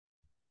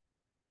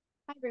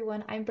Hi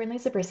everyone, I'm Brinley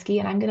Zabriskie,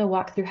 and I'm going to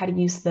walk through how to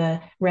use the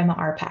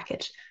rema-R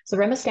package. So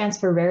rema stands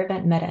for Rare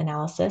Event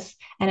Meta-Analysis,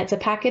 and it's a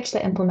package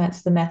that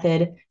implements the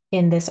method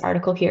in this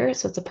article here.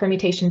 So it's a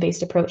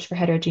permutation-based approach for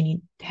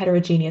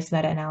heterogeneous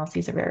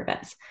meta-analyses of rare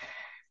events.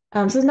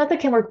 So this method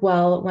can work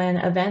well when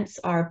events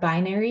are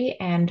binary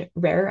and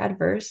rare or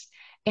adverse,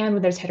 and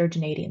when there's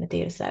heterogeneity in the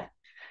data set.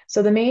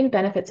 So the main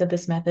benefits of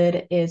this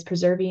method is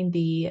preserving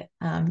the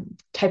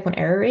type 1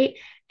 error rate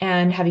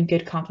and having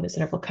good confidence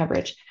interval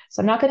coverage.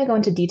 So I'm not going to go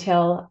into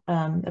detail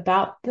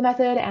about the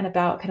method and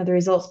about kind of the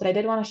results, but I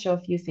did want to show a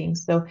few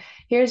things. So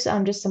here's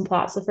just some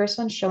plots. The first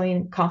one's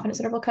showing confidence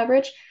interval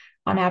coverage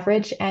on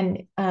average,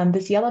 and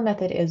this yellow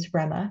method is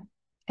rema.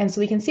 And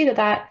so we can see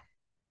that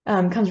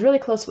comes really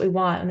close to what we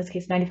want, in this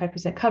case,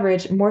 95%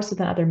 coverage, more so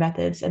than other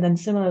methods. And then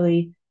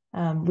similarly,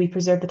 we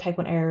preserve the type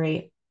 1 error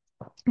rate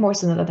more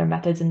so than other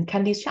methods in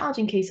kind of these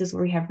challenging cases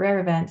where we have rare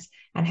events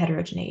and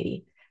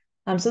heterogeneity.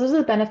 So those are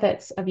the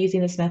benefits of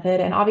using this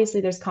method. And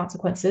obviously there's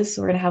consequences.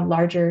 So we're going to have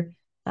larger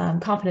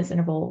confidence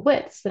interval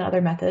widths than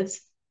other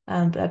methods.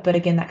 But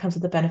again, that comes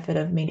with the benefit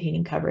of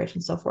maintaining coverage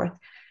and so forth.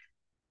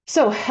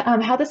 So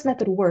how this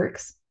method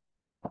works,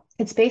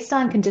 it's based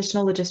on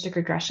conditional logistic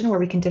regression, where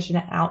we condition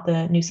out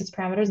the nuisance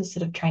parameters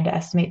instead of trying to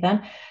estimate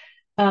them.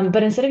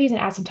 But instead of using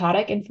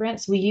asymptotic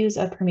inference, we use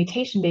a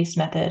permutation-based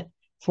method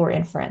for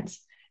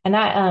inference. And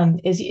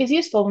that is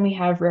useful when we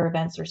have rare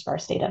events or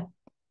sparse data.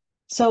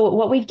 So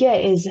what we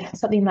get is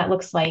something that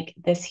looks like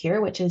this here,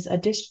 which is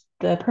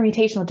the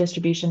permutational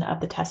distribution of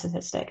the test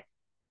statistic.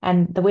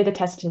 And the way the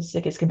test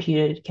statistic is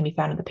computed can be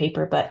found in the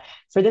paper. But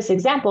for this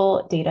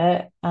example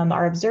data,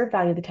 our observed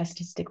value of the test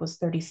statistic was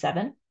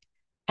 37.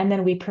 And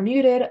then we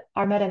permuted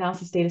our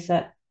meta-analysis data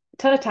set a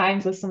ton of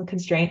times with some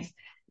constraints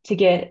to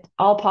get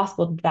all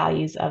possible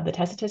values of the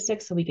test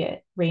statistics. So we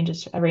get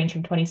a range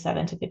from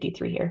 27 to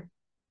 53 here.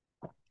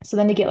 So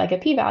then to get like a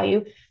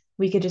p-value,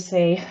 we could just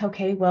say,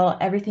 okay, well,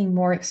 everything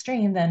more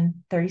extreme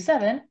than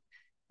 37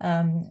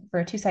 for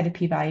a two-sided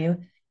p-value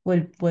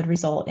would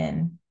result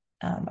in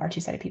our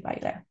two-sided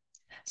p-value there.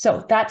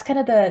 So that's kind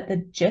of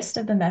the gist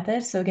of the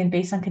method. So again,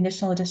 based on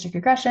conditional logistic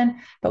regression,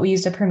 but we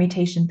used a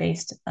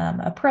permutation-based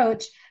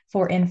approach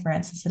for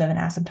inference instead of an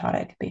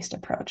asymptotic-based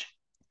approach.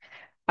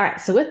 All right,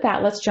 so with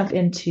that, let's jump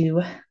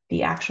into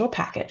the actual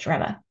package,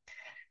 rema.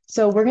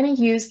 So we're going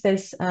to use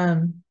this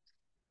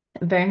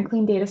very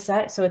clean data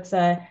set. So it's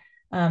a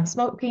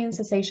smoking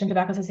cessation,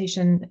 tobacco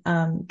cessation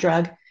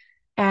drug.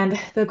 And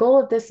the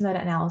goal of this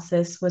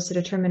meta-analysis was to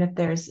determine if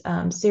there's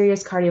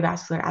serious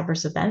cardiovascular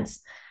adverse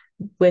events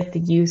with the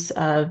use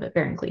of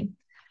Varenicline.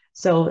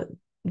 So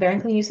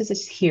Varenicline usage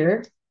is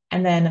here,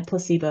 and then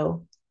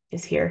placebo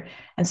is here.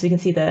 And so you can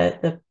see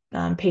the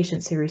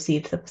patients who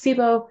received the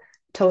placebo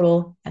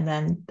total, and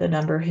then the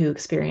number who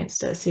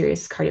experienced a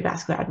serious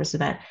cardiovascular adverse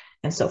event,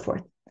 and so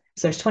forth.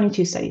 So there's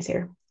 22 studies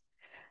here.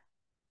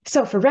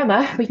 So for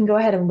rema, we can go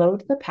ahead and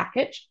load the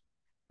package.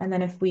 And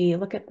then if we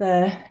look at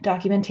the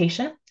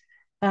documentation,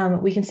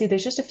 we can see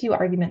there's just a few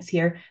arguments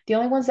here. The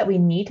only ones that we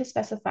need to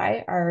specify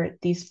are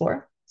these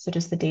four, so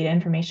just the data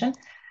information.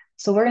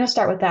 So we're going to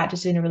start with that,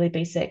 just doing a really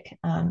basic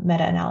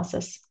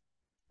meta-analysis.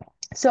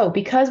 So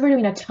because we're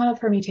doing a ton of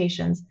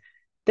permutations,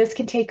 this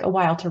can take a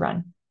while to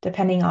run,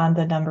 depending on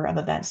the number of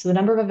events. So the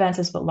number of events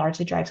is what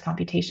largely drives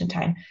computation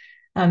time.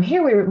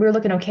 Here we're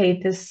looking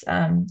okay. This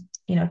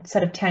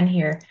set of 10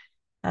 here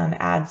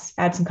adds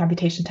some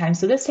computation time.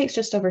 So this takes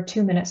just over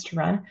 2 minutes to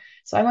run.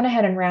 So I went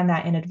ahead and ran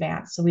that in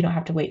advance, so we don't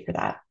have to wait for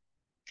that.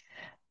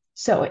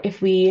 So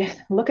if we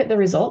look at the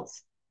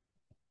results,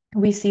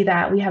 we see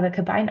that we have a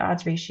combined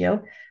odds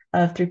ratio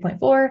of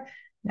 3.4,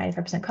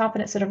 95%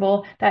 confidence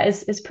interval. That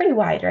is pretty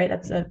wide, right?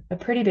 That's a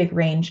pretty big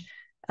range.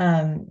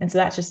 And so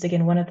that's just,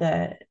 again, one of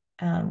the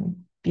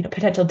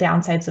potential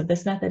downsides of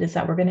this method is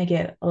that we're going to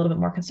get a little bit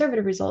more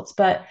conservative results,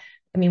 but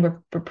I mean,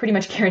 we're pretty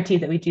much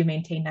guaranteed that we do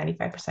maintain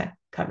 95%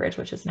 coverage,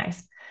 which is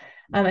nice.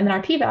 And then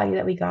our p-value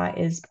that we got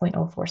is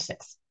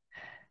 0.046.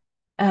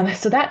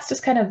 So that's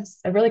just kind of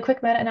a really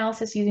quick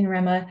meta-analysis using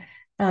rema,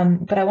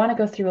 but I want to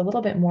go through a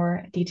little bit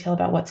more detail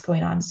about what's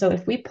going on. So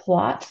if we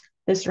plot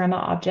this rema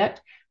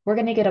object, we're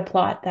going to get a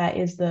plot that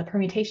is the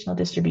permutational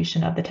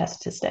distribution of the test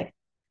statistic.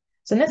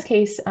 So in this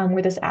case,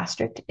 where this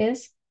asterisk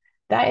is,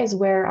 that is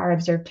where our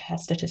observed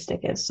test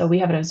statistic is. So we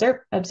have an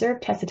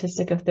observed test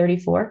statistic of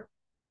 34,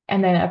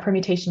 and then a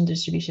permutation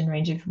distribution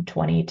ranging from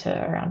 20 to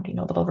around,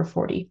 a little over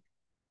 40.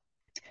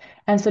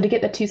 And so to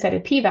get the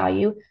two-sided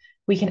p-value,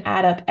 we can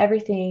add up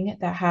everything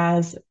that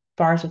has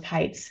bars with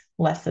heights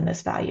less than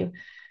this value.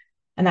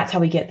 And that's how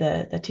we get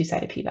the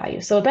two-sided p-value.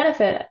 So a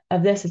benefit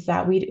of this is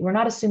that we're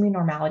not assuming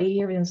normality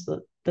here.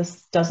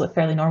 This does look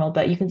fairly normal,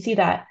 but you can see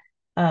that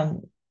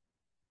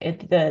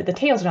the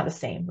tails are not the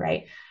same,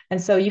 right?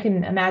 And so you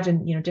can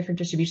imagine, different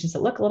distributions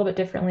that look a little bit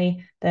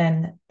differently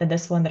than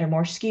this one, that are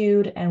more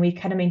skewed, and we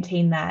kind of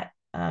maintain that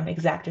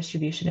exact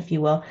distribution, if you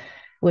will,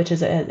 which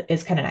is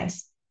kind of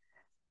nice.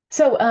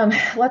 So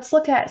let's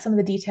look at some of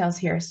the details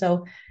here.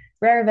 So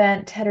rare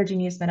event,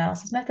 heterogeneous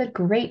meta-analysis method,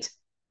 great.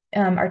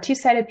 Our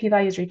two-sided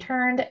p-value is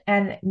returned,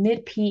 and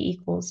mid p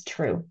equals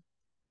true.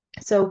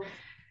 So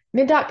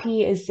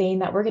Mid.p is saying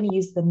that we're going to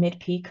use the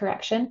mid-p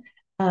correction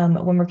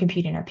when we're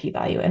computing our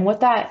p-value. And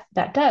what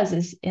that does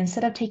is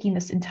instead of taking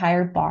this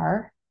entire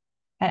bar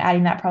and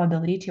adding that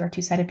probability to our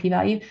two-sided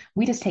p-value,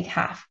 we just take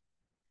half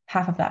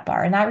of that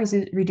bar. And that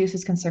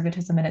reduces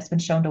conservatism, and it's been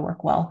shown to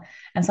work well.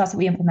 And so that's what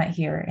we implement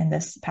here in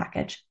this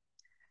package.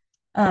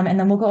 And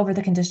then we'll go over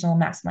the conditional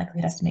maximum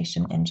likelihood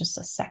estimation in just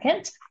a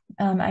second.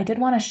 I did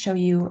want to show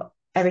you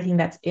everything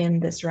that's in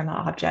this rema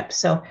object.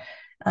 So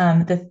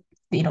the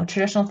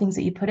traditional things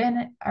that you put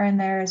in are in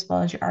there, as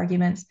well as your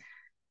arguments.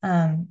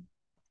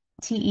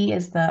 TE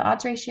is the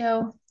odds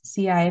ratio.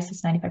 CI is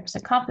this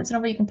 95% confidence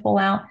interval you can pull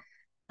out.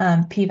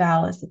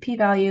 P-val is the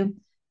p-value.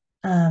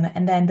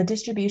 And then the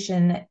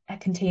distribution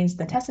contains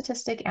the test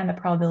statistic and the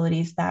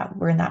probabilities that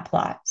were in that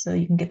plot. So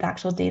you can get the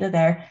actual data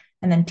there.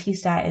 And then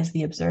t-stat is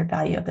the observed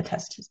value of the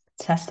test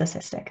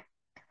statistic.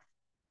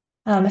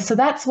 So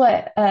that's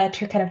what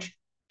kind of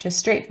just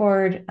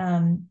straightforward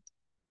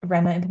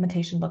rema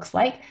implementation looks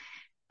like.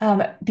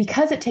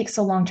 Because it takes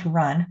so long to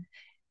run,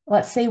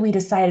 let's say we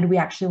decided we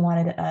actually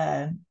wanted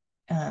a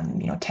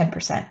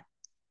 10%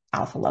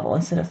 alpha level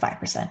instead of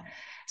 5%.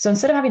 So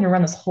instead of having to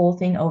run this whole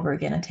thing over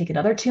again and take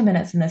another 2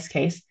 minutes in this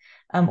case,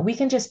 we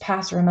can just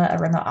pass a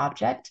rema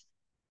object,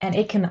 and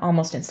it can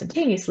almost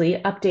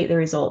instantaneously update the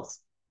results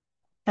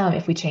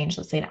if we change,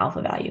 let's say, an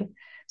alpha value.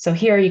 So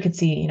here you can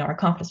see, our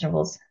confidence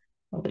intervals a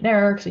little bit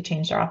narrower because we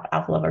changed our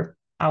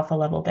alpha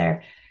level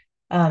there.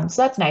 So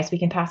that's nice. We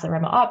can pass a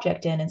rema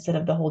object in instead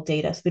of the whole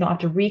data. So we don't have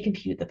to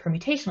recompute the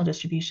permutational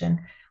distribution.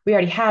 We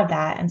already have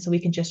that, and so we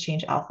can just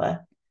change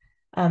alpha.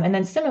 And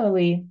then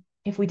similarly,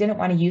 if we didn't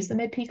want to use the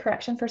mid-p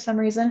correction for some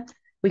reason,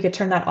 we could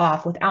turn that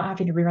off without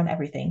having to rerun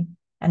everything.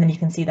 And then you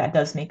can see that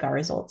does make our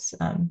results,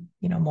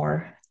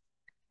 more,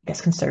 I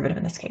guess, conservative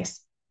in this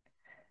case.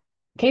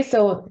 Okay,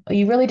 so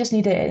you really just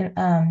need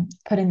to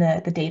put in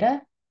the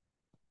data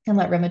and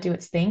let rema do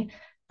its thing.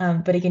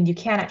 But again, you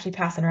can actually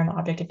pass in a rema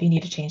object if you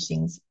need to change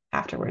things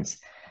afterwards.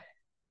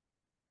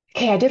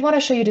 Okay, I did want to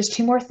show you just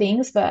 2 more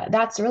things, but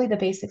that's really the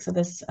basics of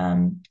this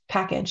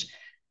package.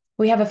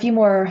 We have a few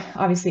more,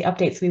 obviously,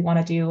 updates we want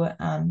to do,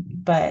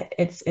 but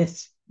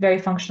it's very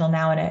functional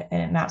now, and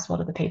it maps well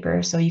to the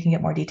paper, so you can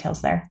get more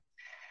details there.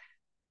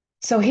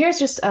 So here's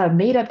just a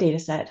made-up data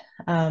set,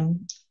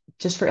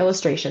 just for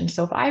illustration.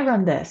 So if I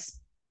run this,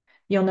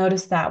 you'll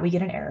notice that we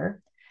get an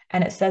error,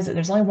 and it says that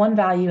there's only one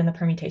value in the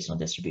permutational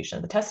distribution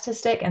of the test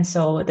statistic, and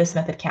so this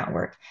method can't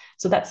work.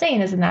 So that's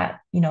saying is in that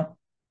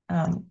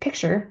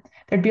picture,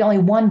 there'd be only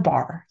one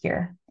bar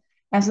here.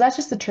 And so that's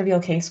just the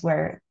trivial case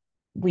where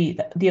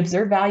the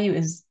observed value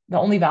is the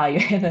only value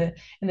in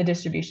the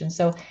distribution.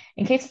 So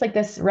in cases like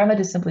this, rema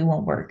just simply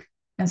won't work.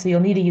 And so you'll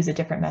need to use a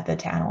different method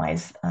to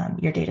analyze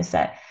your data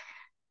set.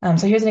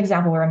 So here's an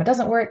example where rema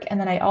doesn't work. And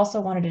then I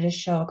also wanted to just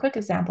show a quick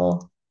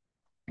example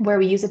where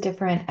we use a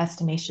different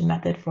estimation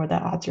method for the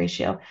odds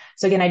ratio.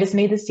 So again, I just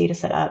made this data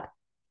set up.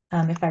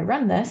 If I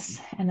run this,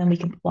 and then we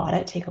can plot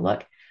it, take a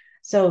look.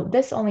 So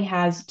this only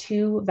has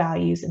 2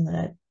 values in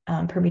the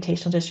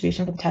permutational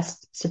distribution for the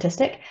test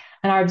statistic,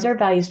 and our observed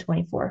value is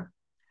 24.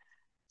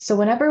 So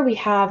whenever we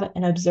have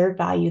an observed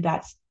value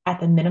that's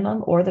at the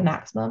minimum or the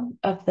maximum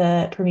of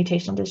the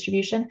permutational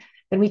distribution,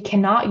 then we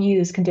cannot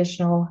use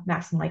conditional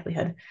maximum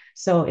likelihood.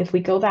 So if we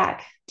go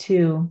back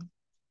to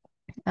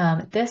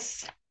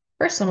this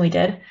first one we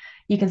did,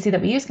 you can see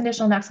that we use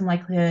conditional maximum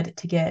likelihood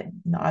to get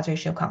the odds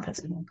ratio confidence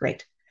interval.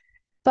 Great.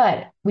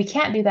 But we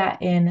can't do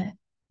that in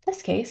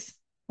this case,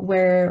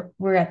 where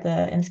we're at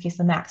in this case,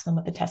 the maximum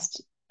of the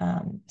test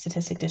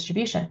statistic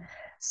distribution.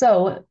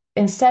 So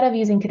instead of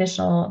using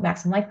conditional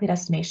maximum likelihood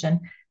estimation,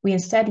 we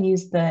instead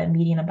use the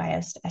median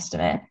unbiased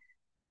estimate.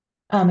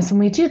 So when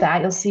we do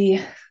that,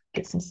 you'll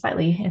get some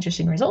slightly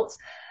interesting results.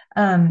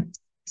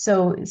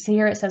 So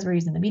here it says we're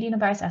using the median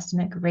unbiased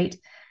estimate, great.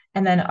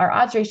 And then our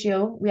odds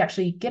ratio, we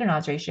actually get an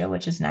odds ratio,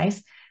 which is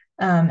nice.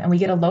 And we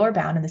get a lower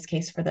bound in this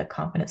case for the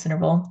confidence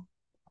interval.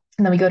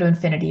 And then we go to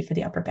infinity for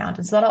the upper bound.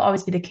 And so that'll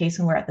always be the case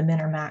when we're at the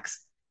min or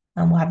max.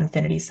 We'll have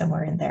infinity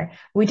somewhere in there.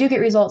 We do get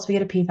results, we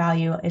get a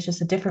p-value. It's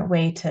just a different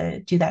way to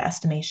do that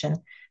estimation.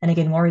 And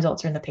again, more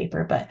results are in the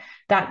paper, but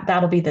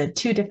that'll be the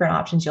 2 different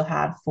options you'll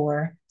have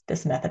for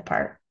this method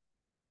part.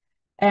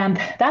 And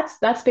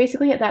that's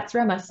basically it. That's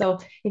rema. So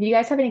if you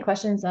guys have any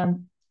questions,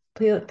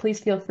 please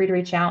feel free to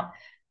reach out.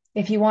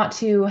 If you want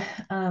to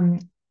kind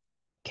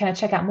of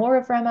check out more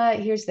of rema,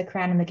 here's the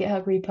CRAN and the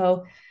GitHub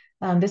repo.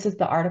 This is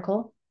the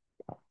article,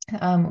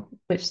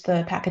 which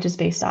the package is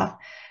based off.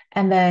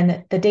 And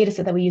then the data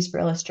set that we use for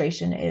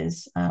illustration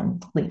is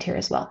linked here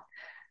as well.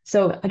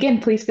 So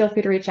again, please feel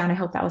free to reach out. I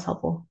hope that was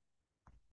helpful.